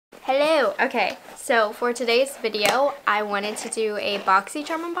Hello! Okay, so for today's video, I wanted to do a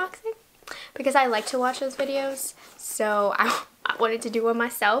Boxycharm unboxing because I like to watch those videos, so I wanted to do one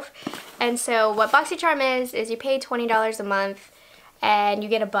myself. And so what Boxycharm is you pay $20 a month and you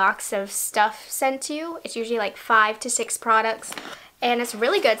get a box of stuff sent to you. It's usually like 5 to 6 products and it's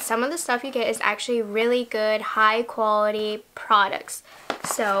really good. Some of the stuff you get is actually really good, high quality products.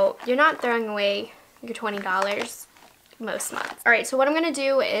 So you're not throwing away your $20 most months. Alright, so what I'm going to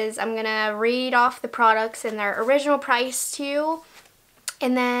do is I'm going to read off the products and their original price to you,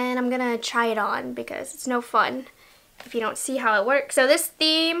 and then I'm going to try it on because it's no fun if you don't see how it works. So this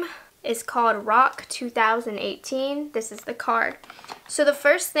theme is called Rock 2018. This is the card. So the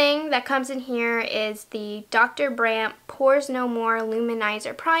first thing that comes in here is the Dr. Brandt Pores No More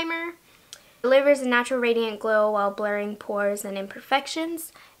Luminizer Primer. Delivers a natural radiant glow while blurring pores and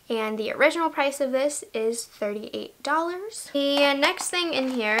imperfections. And the original price of this is $38. The next thing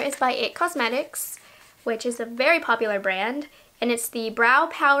in here is by It Cosmetics, which is a very popular brand, and it's the Brow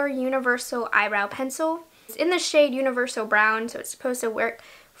Power Universal Eyebrow Pencil. It's in the shade Universal Brown, so it's supposed to work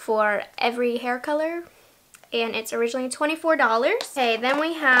for every hair color, and it's originally $24. Okay, then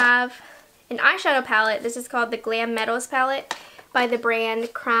we have an eyeshadow palette. This is called the Glam Metals palette by the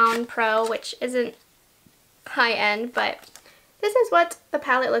brand Crown Pro, which isn't high-end, but this is what the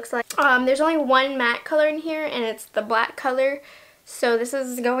palette looks like. There's only one matte color in here, and it's the black color. So this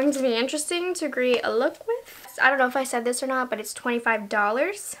is going to be interesting to create a look with. I don't know if I said this or not, but it's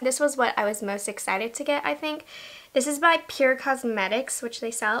 $25. This was what I was most excited to get, I think. This is by Pure Cosmetics, which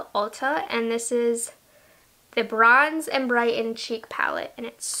they sell at Ulta, and this is the Bronze and Brighten Cheek palette, and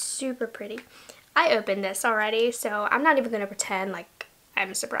it's super pretty. I opened this already, so I'm not even going to pretend like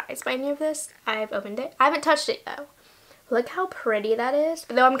I'm surprised by any of this. I've opened it. I haven't touched it, though. Look how pretty that is.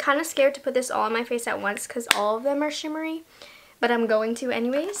 Though I'm kind of scared to put this all on my face at once because all of them are shimmery. But I'm going to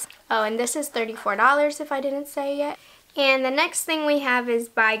anyways. Oh, and this is $34 if I didn't say yet. And the next thing we have is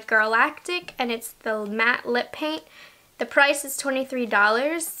by Girlactic, and it's the matte lip paint. The price is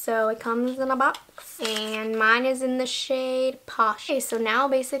 $23, so it comes in a box. And mine is in the shade Posh. Okay, so now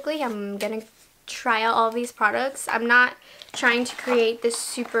basically I'm going to try out all of these products. I'm not trying to create this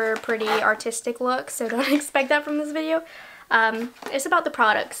super pretty artistic look, so don't expect that from this video. It's about the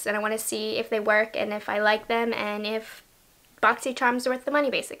products, and I want to see if they work and if I like them and if Boxycharm's worth the money,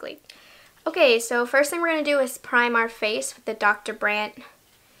 basically. Okay, so first thing we're going to do is prime our face with the Dr. Brandt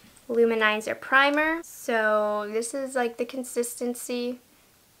Luminizer Primer. So this is like the consistency.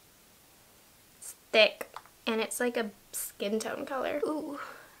 It's thick, and it's like a skin tone color. Ooh,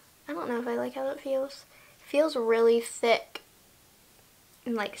 I don't know if I like how it feels. It feels really thick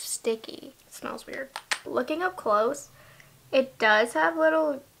and like sticky. It smells weird. Looking up close, it does have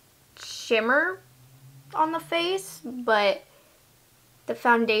little shimmer on the face, but the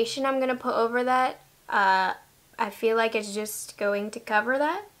foundation I'm going to put over that, I feel like it's just going to cover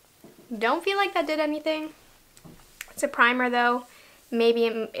that. Don't feel like that did anything. It's a primer though.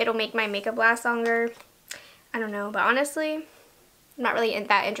 Maybe it'll make my makeup last longer. I don't know, but honestly, I'm not really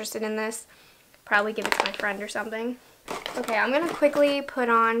that interested in this. Probably give it to my friend or something. Okay, I'm going to quickly put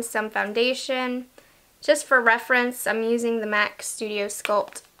on some foundation. Just for reference, I'm using the MAC Studio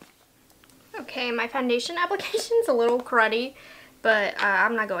Sculpt. Okay, my foundation application's a little cruddy, but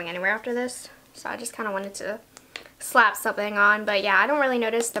I'm not going anywhere after this. So I just kind of wanted to slap something on. But yeah, I don't really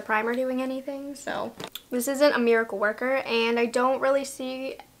notice the primer doing anything. So this isn't a miracle worker, and I don't really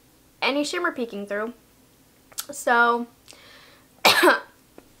see any shimmer peeking through. So yeah,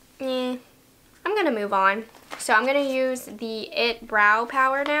 I'm going to move on. So I'm going to use the It Brow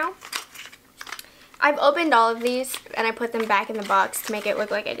Power now. I've opened all of these and I put them back in the box to make it look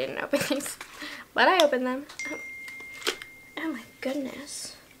like I didn't open these. But I opened them. Oh my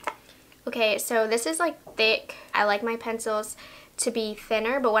goodness. Okay, so this is like thick. I like my pencils to be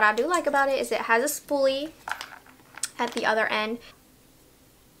thinner, but what I do like about it is it has a spoolie at the other end.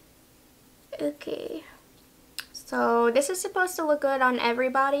 Okay. So this is supposed to look good on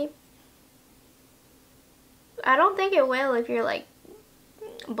everybody. I don't think it will if you're like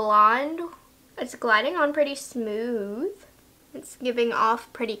blonde. It's gliding on pretty smooth. It's giving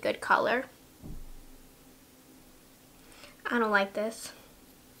off pretty good color. I don't like this.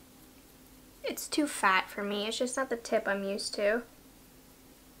 It's too fat for me. It's just not the tip I'm used to.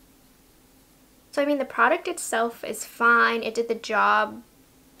 So I mean, the product itself is fine. It did the job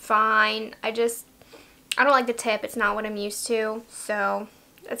fine. I don't like the tip. It's not what I'm used to. So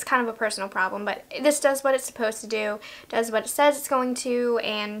it's kind of a personal problem, but this does what it's supposed to do, does what it says it's going to,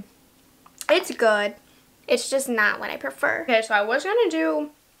 and it's good. It's just not what I prefer. Okay, so I was going to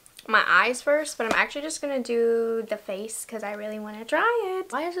do my eyes first, but I'm actually just going to do the face because I really want to try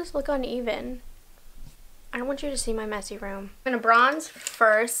it. Why does this look uneven? I don't want you to see my messy room. I'm going to bronze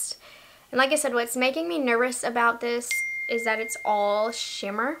first. And like I said, what's making me nervous about this is that it's all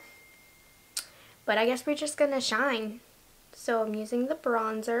shimmer. But I guess we're just going to shine. So I'm using the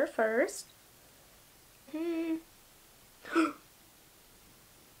bronzer first.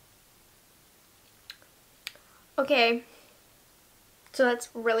 Okay. So that's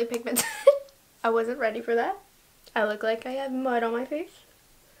really pigmented. I wasn't ready for that. I look like I have mud on my face.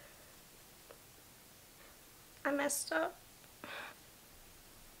 I messed up.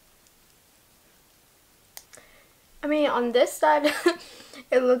 I mean, on this side,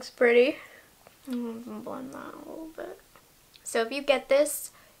 it looks pretty. I'm gonna blend that a little bit. So if you get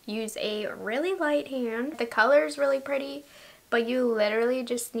this, use a really light hand. The color is really pretty, but you literally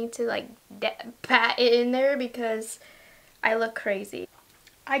just need to like pat it in there because I look crazy.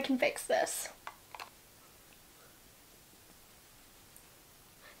 I can fix this.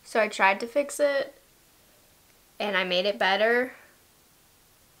 So I tried to fix it and I made it better,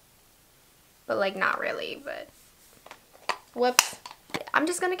 but like not really, but whoops. I'm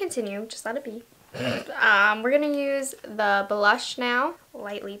just gonna continue, just let it be. We're gonna use the blush now.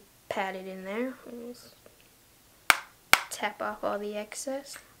 Lightly pat it in there. Just tap off all the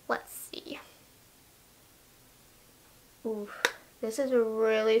excess. Let's see. Ooh, this is a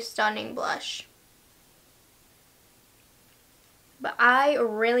really stunning blush. But I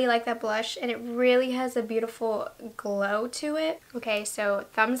really like that blush and it really has a beautiful glow to it. Okay, so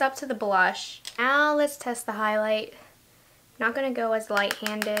thumbs up to the blush. Now let's test the highlight. Not gonna go as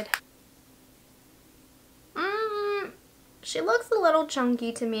light-handed. She looks a little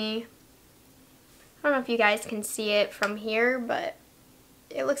chunky to me. I don't know if you guys can see it from here, but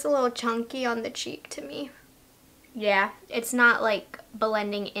it looks a little chunky on the cheek to me. Yeah, it's not like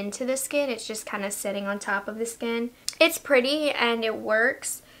blending into the skin, it's just kind of sitting on top of the skin. It's pretty and it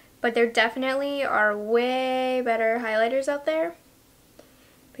works, but there definitely are way better highlighters out there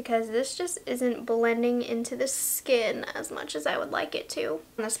because this just isn't blending into the skin as much as I would like it to.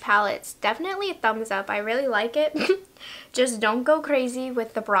 This palette's definitely a thumbs up. I really like it. Just don't go crazy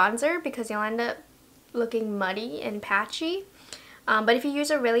with the bronzer because you'll end up looking muddy and patchy. But if you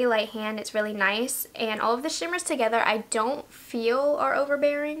use a really light hand, it's really nice. And all of the shimmers together, I don't feel are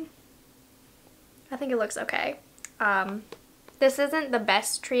overbearing. I think it looks okay. This isn't the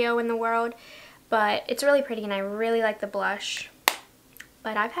best trio in the world, but it's really pretty and I really like the blush.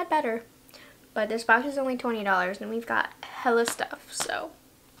 But I've had better. But this box is only $20 and we've got hella stuff, so.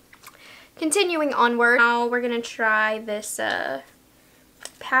 Continuing onward, now we're going to try this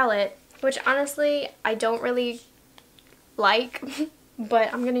palette, which honestly I don't really like,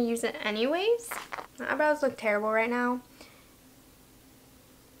 but I'm going to use it anyways. My eyebrows look terrible right now.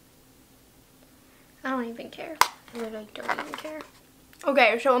 I don't even care. I literally don't even care.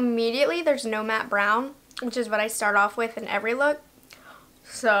 Okay, so immediately there's no matte brown, which is what I start off with in every look.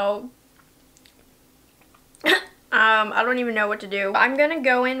 So, I don't even know what to do. I'm going to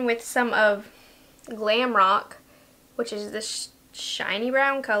go in with some of Glam Rock, which is this shiny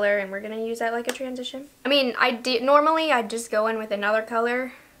brown color, and we're going to use that like a transition. I mean, normally I'd just go in with another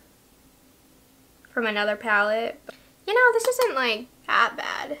color from another palette. But, you know, this isn't like that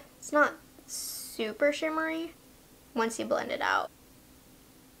bad. It's not super shimmery once you blend it out.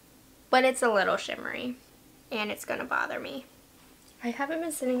 But it's a little shimmery, and it's going to bother me. I haven't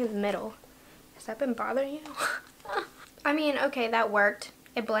been sitting in the middle. Has that been bothering you? I mean, okay, that worked.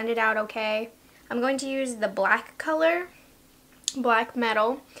 It blended out okay. I'm going to use the black color, Black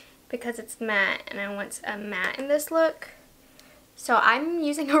Metal, because it's matte and I want a matte in this look. So I'm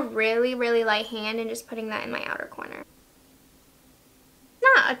using a really, really light hand and just putting that in my outer corner.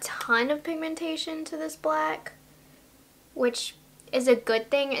 Not a ton of pigmentation to this black, which is a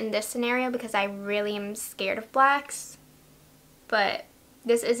good thing in this scenario because I really am scared of blacks. But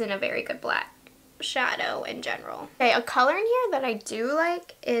this isn't a very good black shadow in general. Okay, a color in here that I do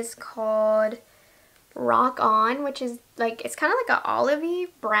like is called Rock On, which is like, it's kind of like an olivey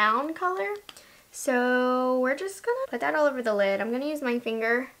brown color. So we're just gonna put that all over the lid. I'm gonna use my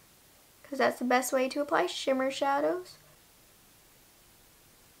finger because that's the best way to apply shimmer shadows.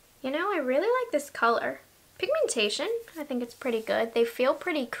 You know, I really like this color. Pigmentation, I think it's pretty good. They feel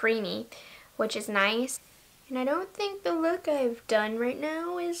pretty creamy, which is nice. And I don't think the look I've done right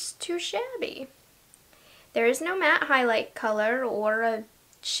now is too shabby. There is no matte highlight color or a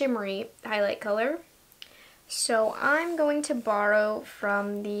shimmery highlight color. So I'm going to borrow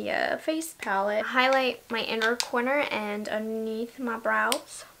from the face palette, highlight my inner corner and underneath my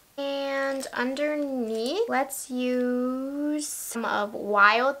brows. And underneath, let's use some of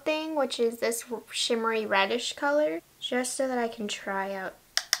Wild Thing, which is this shimmery reddish color, just so that I can try out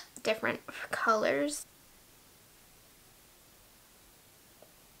different colors.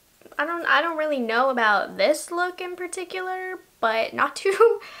 I don't really know about this look in particular, but not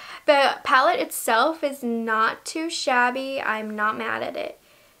too, the palette itself is not too shabby. I'm not mad at it.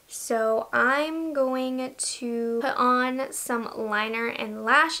 So I'm going to put on some liner and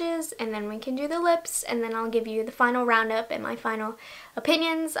lashes, and then we can do the lips, and then I'll give you the final roundup and my final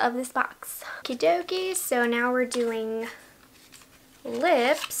opinions of this box. Okie dokie, so now we're doing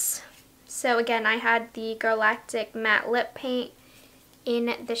lips. So again, I had the Galactic Matte Lip Paint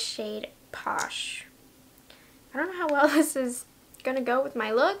in the shade Posh. I don't know how well this is gonna go with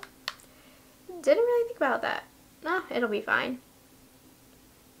my look. Didn't really think about that. No, it'll be fine.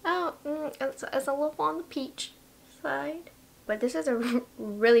 Oh, it's a little on the peach side. But this is a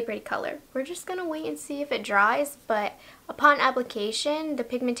really pretty color. We're just going to wait and see if it dries. But upon application, the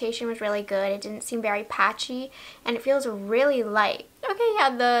pigmentation was really good. It didn't seem very patchy. And it feels really light. Okay,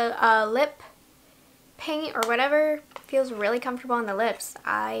 yeah, the lip paint or whatever feels really comfortable on the lips.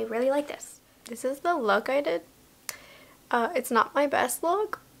 I really like this. This is the look I did. It's not my best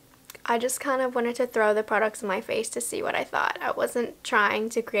look. I just kind of wanted to throw the products in my face to see what I thought. I wasn't trying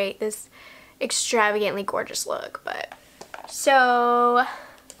to create this extravagantly gorgeous look, but... So,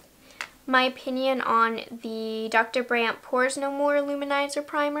 my opinion on the Dr. Brandt Pores No More Luminizer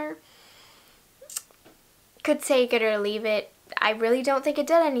Primer. Could take it or leave it. I really don't think it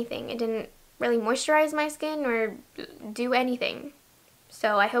did anything. It didn't really moisturize my skin or do anything.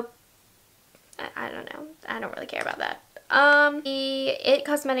 So I hope... I don't know. I don't really care about that. The It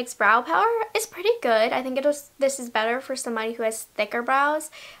Cosmetics Brow Powder is pretty good. I think this is better for somebody who has thicker brows.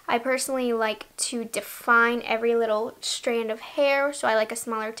 I personally like to define every little strand of hair, so I like a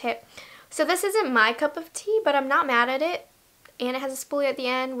smaller tip. So this isn't my cup of tea, but I'm not mad at it. And it has a spoolie at the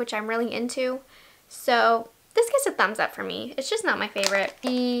end, which I'm really into. So this gets a thumbs up for me. It's just not my favorite.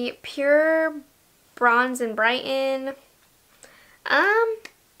 The Pure Bronze and Brighten.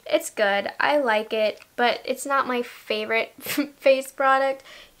 It's good. I like it, but it's not my favorite face product.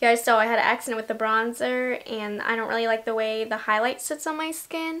 You guys saw I had an accident with the bronzer, and I don't really like the way the highlight sits on my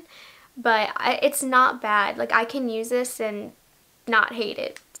skin, but it's not bad. Like, I can use this and not hate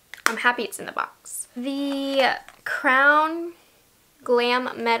it. I'm happy it's in the box. The Crown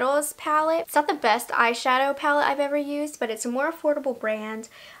Glam Metals palette. It's not the best eyeshadow palette I've ever used, but it's a more affordable brand.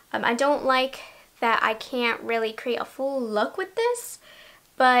 I don't like that I can't really create a full look with this.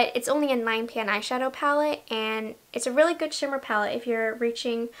 But it's only a 9pan eyeshadow palette, and it's a really good shimmer palette if you're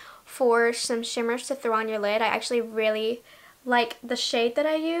reaching for some shimmers to throw on your lid. I actually really like the shade that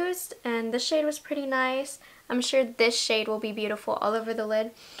I used, and this shade was pretty nice. I'm sure this shade will be beautiful all over the lid.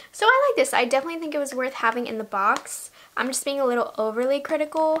 So I like this. I definitely think it was worth having in the box. I'm just being a little overly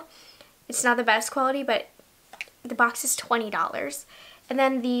critical. It's not the best quality, but the box is $20. And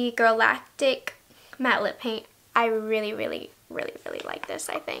then the Galactic Matte Lip Paint. I really like this,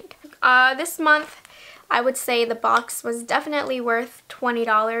 I think. This month, I would say the box was definitely worth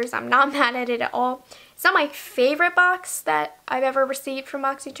 $20. I'm not mad at it at all. It's not my favorite box that I've ever received from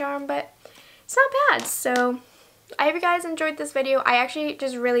Boxycharm, but it's not bad. So, I hope you guys enjoyed this video. I actually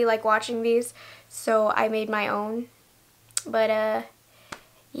just really like watching these, so I made my own. But,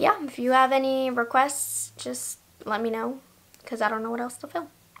 yeah, if you have any requests, just let me know, because I don't know what else to film.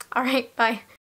 Alright, bye.